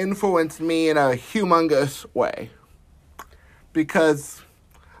that influenced me in a humongous way. Because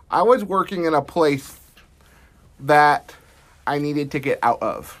I was working in a place that I needed to get out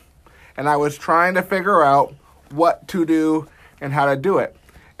of. And I was trying to figure out what to do and how to do it.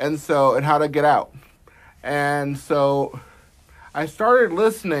 And how to get out. And so I started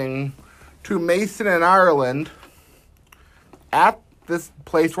listening to Mason in Ireland at this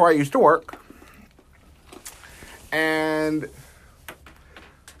place where I used to work. And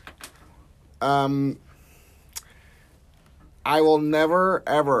I will never,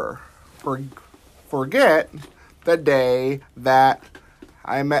 ever forget the day that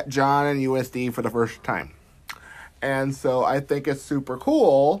I met John in USD for the first time. And so I think it's super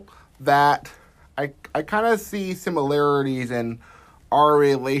cool that I kind of see similarities in our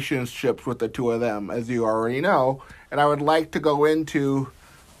relationships with the two of them, as you already know. And I would like to go into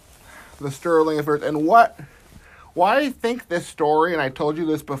the Sterling Affairs and what why I think this story, and I told you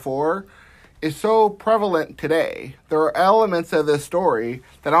this before, is so prevalent today. There are elements of this story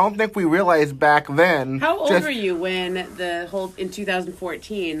that I don't think we realized back then. How old were you when in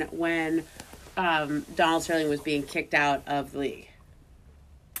 2014 when Donald Sterling was being kicked out of the league?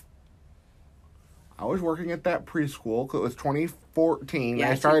 I was working at that preschool because it was 2014.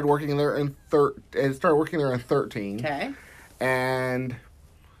 Yeah, I started working there in 13. Okay. And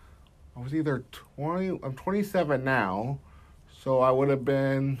I was either 20. I'm 27 now, so I would have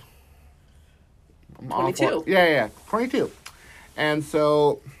been 22. Yeah, 22. And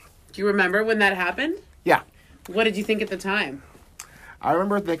so, do you remember when that happened? Yeah. What did you think at the time? I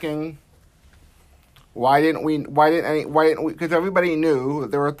remember thinking, why didn't we, because everybody knew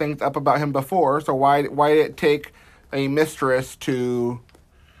that there were things up about him before, so why did it take a mistress to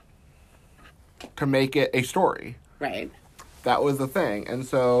make it a story? Right. That was the thing. And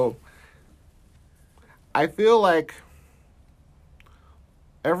so, I feel like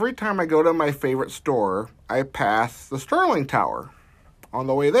every time I go to my favorite store, I pass the Sterling Tower on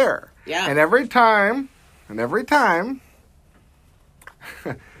the way there. Yeah. And every time, it's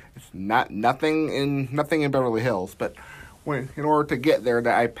nothing in Beverly Hills, but in order to get there,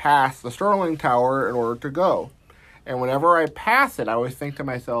 that I pass the Sterling Tower in order to go. And whenever I pass it, I always think to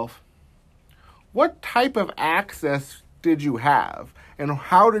myself, what type of access did you have? And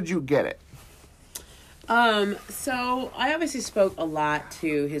how did you get it? So I obviously spoke a lot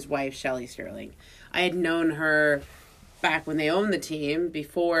to his wife, Shelley Sterling. I had known her back when they owned the team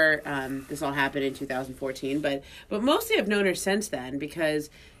before this all happened in 2014, but mostly I've known her since then because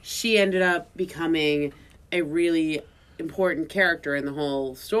she ended up becoming a really important character in the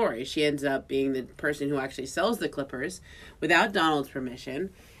whole story. She ends up being the person who actually sells the Clippers without Donald's permission.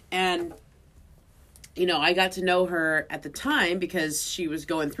 And, you know, I got to know her at the time because she was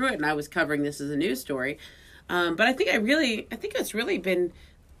going through it and I was covering this as a news story. But I think it's really been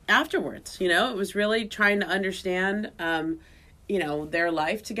afterwards, you know, it was really trying to understand, you know, their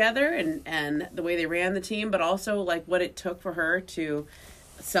life together and the way they ran the team, but also like what it took for her to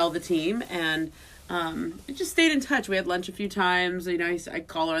sell the team. And it just stayed in touch. We had lunch a few times, you know, I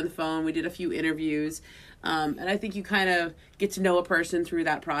call her on the phone. We did a few interviews. And I think you kind of get to know a person through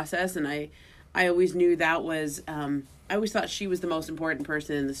that process. And I always knew that was, I always thought she was the most important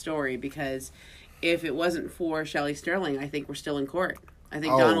person in the story because if it wasn't for Shelley Sterling, I think we're still in court. I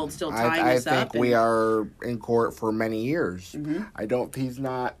think Donald's still tying us up. I think we are in court for many years. Mm-hmm.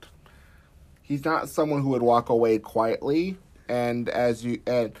 He's not someone who would walk away quietly. And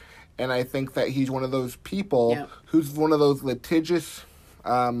and I think that he's one of those people who's one of those litigious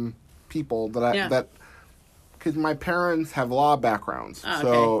people that because my parents have law backgrounds.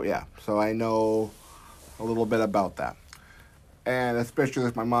 Oh, okay. So I know a little bit about that. And especially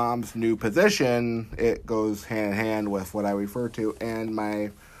with my mom's new position, it goes hand in hand with what I refer to and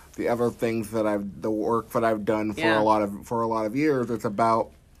the other things the work that I've done for a lot of years. It's about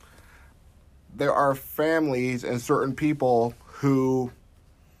there are families and certain people who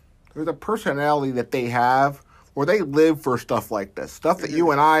there's a personality that they have where they live for stuff like this, stuff that you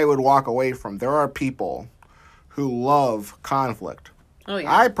and I would walk away from. There are people who love conflict. Oh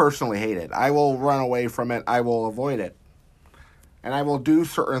yeah. I personally hate it. I will run away from it. I will avoid it. And I will do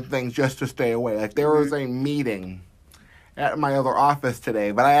certain things just to stay away. Like there was a meeting at my other office today,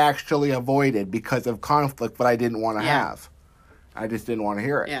 but I actually avoided because of conflict that I didn't want to have. I just didn't want to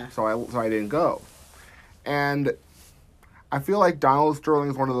hear it. Yeah. So I didn't go. And I feel like Donald Sterling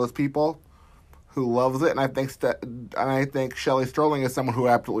is one of those people who loves it, and I think Shelley Sterling is someone who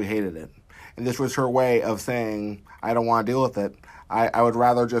absolutely hated it. And this was her way of saying, I don't want to deal with it. I would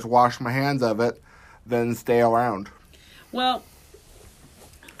rather just wash my hands of it than stay around. Well,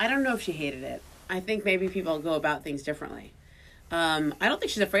 I don't know if she hated it. I think maybe people go about things differently. I don't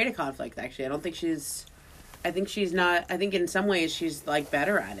think she's afraid of conflict, actually. I think she's not. I think in some ways she's like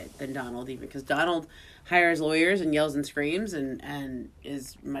better at it than Donald, even because Donald hires lawyers and yells and screams and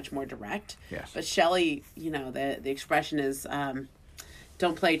is much more direct. Yes. But Shelley, you know, the expression is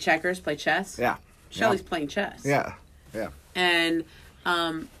don't play checkers, play chess. Yeah. Shelley's playing chess. Yeah. Yeah. And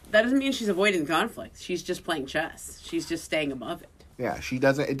that doesn't mean she's avoiding conflict. She's just playing chess. She's just staying above it. Yeah, she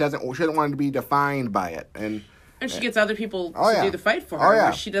doesn't want to be defined by it. And she gets other people to do the fight for her.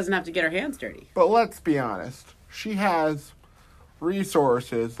 Where she doesn't have to get her hands dirty. But let's be honest. She has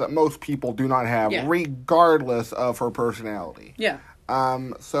resources that most people do not have, regardless of her personality. Yeah.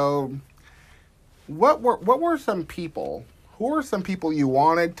 So, what were some people? Who are some people you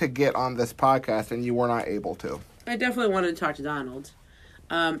wanted to get on this podcast and you were not able to? I definitely wanted to talk to Donald.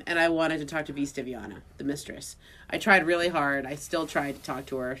 And I wanted to talk to V. Stiviana, the mistress. I tried really hard. I still tried to talk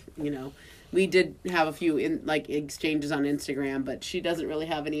to her. You know, we did have a few exchanges on Instagram, but she doesn't really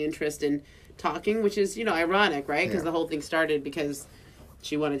have any interest in talking, which is, ironic, right? Because the whole thing started because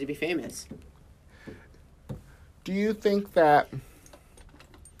she wanted to be famous. Do you think that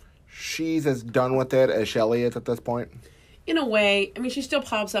she's as done with it as Shelley is at this point? In a way. I mean, she still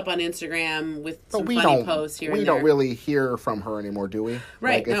pops up on Instagram with some funny posts here and there. We don't really hear from her anymore, do we?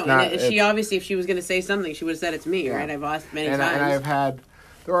 Right. She obviously, if she was going to say something, she would have said it to me, right? I've asked many times. And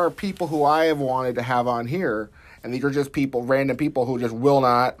there are people who I have wanted to have on here, and these are just random people who just will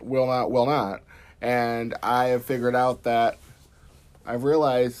not. And I have figured out that I've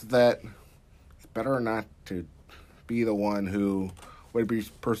realized that it's better not to be the one who would be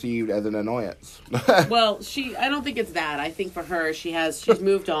perceived as an annoyance. Well, I don't think it's that. I think for her, she's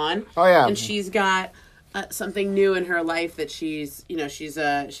moved on. Oh, yeah. And she's got something new in her life that she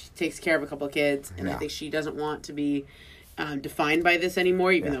takes care of a couple of kids, and I think she doesn't want to be defined by this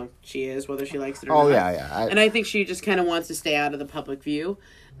anymore, even though she is, whether she likes it or not. Oh, yeah. And I think she just kind of wants to stay out of the public view.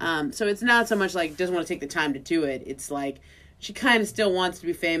 So it's not so much like doesn't want to take the time to do it. It's like she kind of still wants to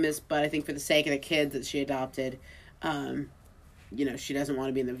be famous, but I think for the sake of the kids that she adopted, she doesn't want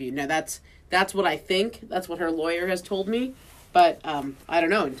to be in the view. Now, that's what I think. That's what her lawyer has told me. But I don't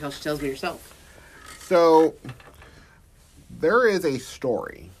know until she tells me herself. So, there is a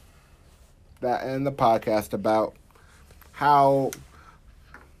story that in the podcast about how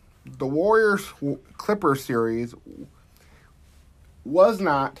the Warriors-Clippers series was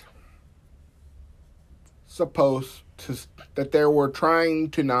not supposed to... that they were trying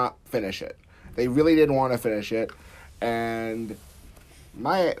to not finish it. They really didn't want to finish it. And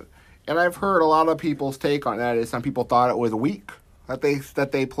I've heard a lot of people's take on that is some people thought it was weak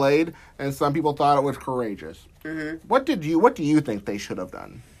that they played, and some people thought it was courageous. Mm-hmm. What do you think they should have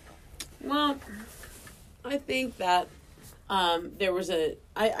done? Well, I think that there was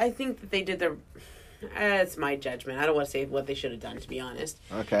I think that they did their... it's my judgment. I don't want to say what they should have done, to be honest.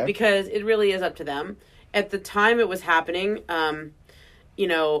 Okay. Because it really is up to them. At the time it was happening,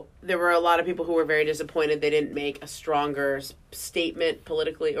 there were a lot of people who were very disappointed they didn't make a stronger statement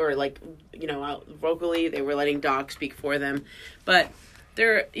politically or vocally. They were letting Doc speak for them. But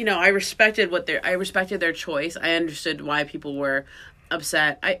I respected their choice. I understood why people were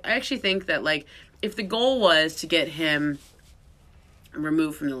upset. I actually think that if the goal was to get him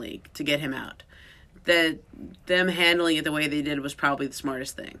removed from the league, to get him out, that them handling it the way they did was probably the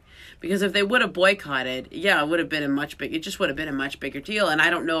smartest thing. Because if they would have boycotted, it would have been a much bigger deal. And I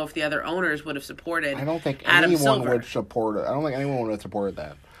don't know if the other owners would have supported I don't think Adam anyone Silver. would support it. I don't think anyone would have supported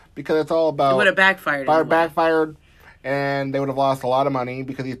that. Because it's all about... It would have backfired. Backfired, and they would have lost a lot of money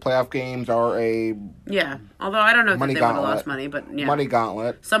because these playoff games are a... Yeah, although I don't know if they would have lost money, but yeah. Money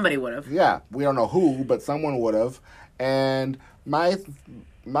gauntlet. Somebody would have. Yeah, we don't know who, but someone would have. And my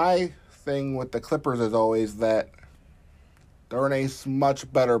thing with the Clippers is always that they're in a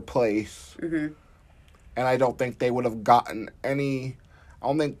much better place. Mm-hmm. And I don't think they would have gotten any... I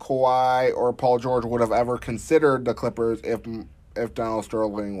don't think Kawhi or Paul George would have ever considered the Clippers if Donald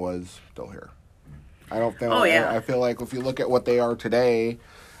Sterling was still here. I don't think... Oh, yeah. I feel like if you look at what they are today,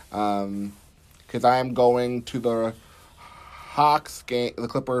 because I am going to the Hawks game, the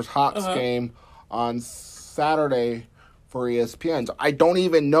Clippers-Hawks game on Saturday for ESPN. So I don't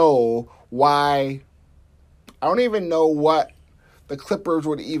even know why... I don't even know what the Clippers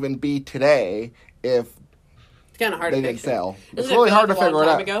would even be today if it's kind of hard they to didn't sell. It's really hard to figure it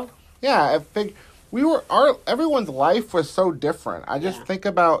out. Ago? Yeah, everyone's life was so different. I just think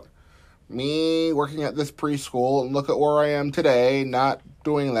about me working at this preschool and look at where I am today, not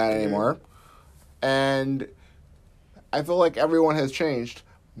doing that anymore. And I feel like everyone has changed.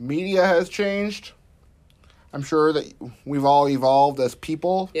 Media has changed. I'm sure that we've all evolved as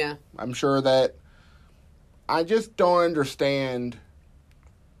people. Yeah. I'm sure that I just don't understand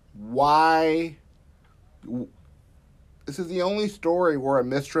why. This is the only story where a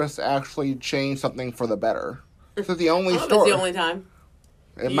mistress actually changed something for the better. This is the only story. It's the only time.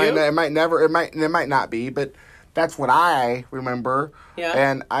 It might not be, but that's what I remember. Yeah.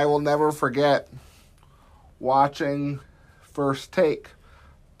 And I will never forget watching First Take.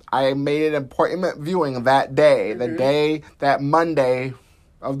 I made an appointment viewing that day, that Monday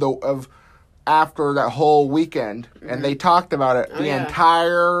of after that whole weekend, and they talked about it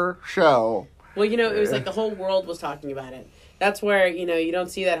entire show. Well, it was like the whole world was talking about it. That's where, you don't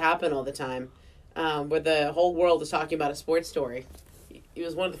see that happen all the time, where the whole world is talking about a sports story. it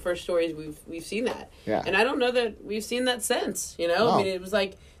was one of the first stories we've seen that. Yeah. And I don't know that we've seen that since, you know? No. I mean, it was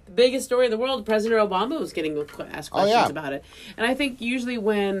like the biggest story in the world. President Obama was getting asked questions about it. And I think usually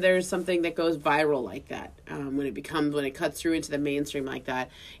when there's something that goes viral like that, when it cuts through into the mainstream like that,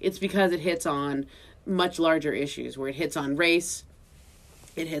 it's because it hits on much larger issues, where it hits on race,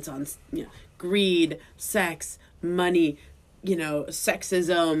 it hits on, you know, greed, sex, money, you know,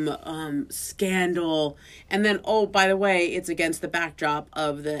 sexism, scandal, and then, oh, by the way, it's against the backdrop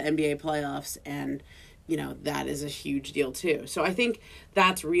of the NBA playoffs, and, you know, that is a huge deal too. So I think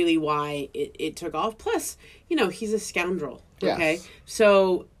that's really why it took off. Plus, you know, he's a scoundrel, okay? Yes.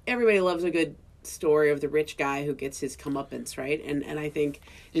 So everybody loves a good story of the rich guy who gets his comeuppance, right? And I think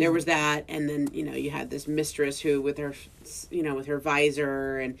there was that, and then, you know, you had this mistress who with her, you know, with her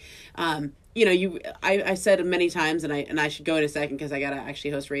visor, and you know, I said many times, and I should go in a second because I gotta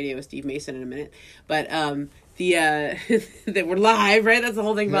actually host radio with Steve Mason in a minute, but that we're live, right? That's the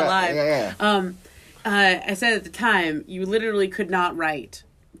whole thing about live. Yeah. I said at the time, you literally could not write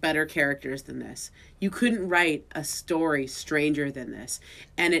better characters than this. You couldn't write a story stranger than this,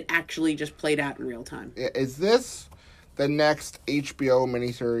 and it actually just played out in real time. Is this the next HBO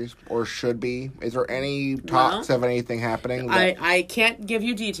miniseries, or should be? Is there any talks of anything happening? I can't give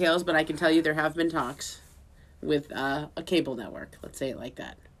you details, but I can tell you there have been talks with a cable network. Let's say it like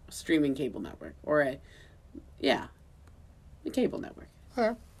that. A streaming cable network. Or a cable network.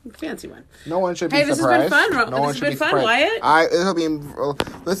 Okay. Fancy one. No one should be surprised. surprised. This has been fun. No one this should has been be fun, Wyatt.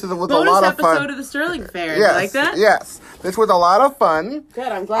 This is with Bonus a lot of fun. episode of the Sterling Fair. Yes, You like that? Yes. This was a lot of fun.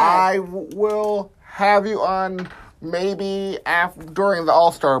 Good, I'm glad. I will have you on maybe during the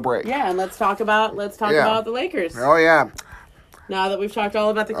All-Star break. Yeah, and let's talk about the Lakers. Oh, yeah. Now that we've talked all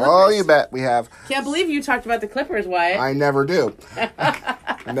about the Clippers. Oh, you bet we have. Can't believe you talked about the Clippers, Wyatt. I never do.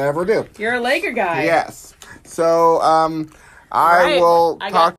 Never do. You're a Laker guy. Yes. So, I will talk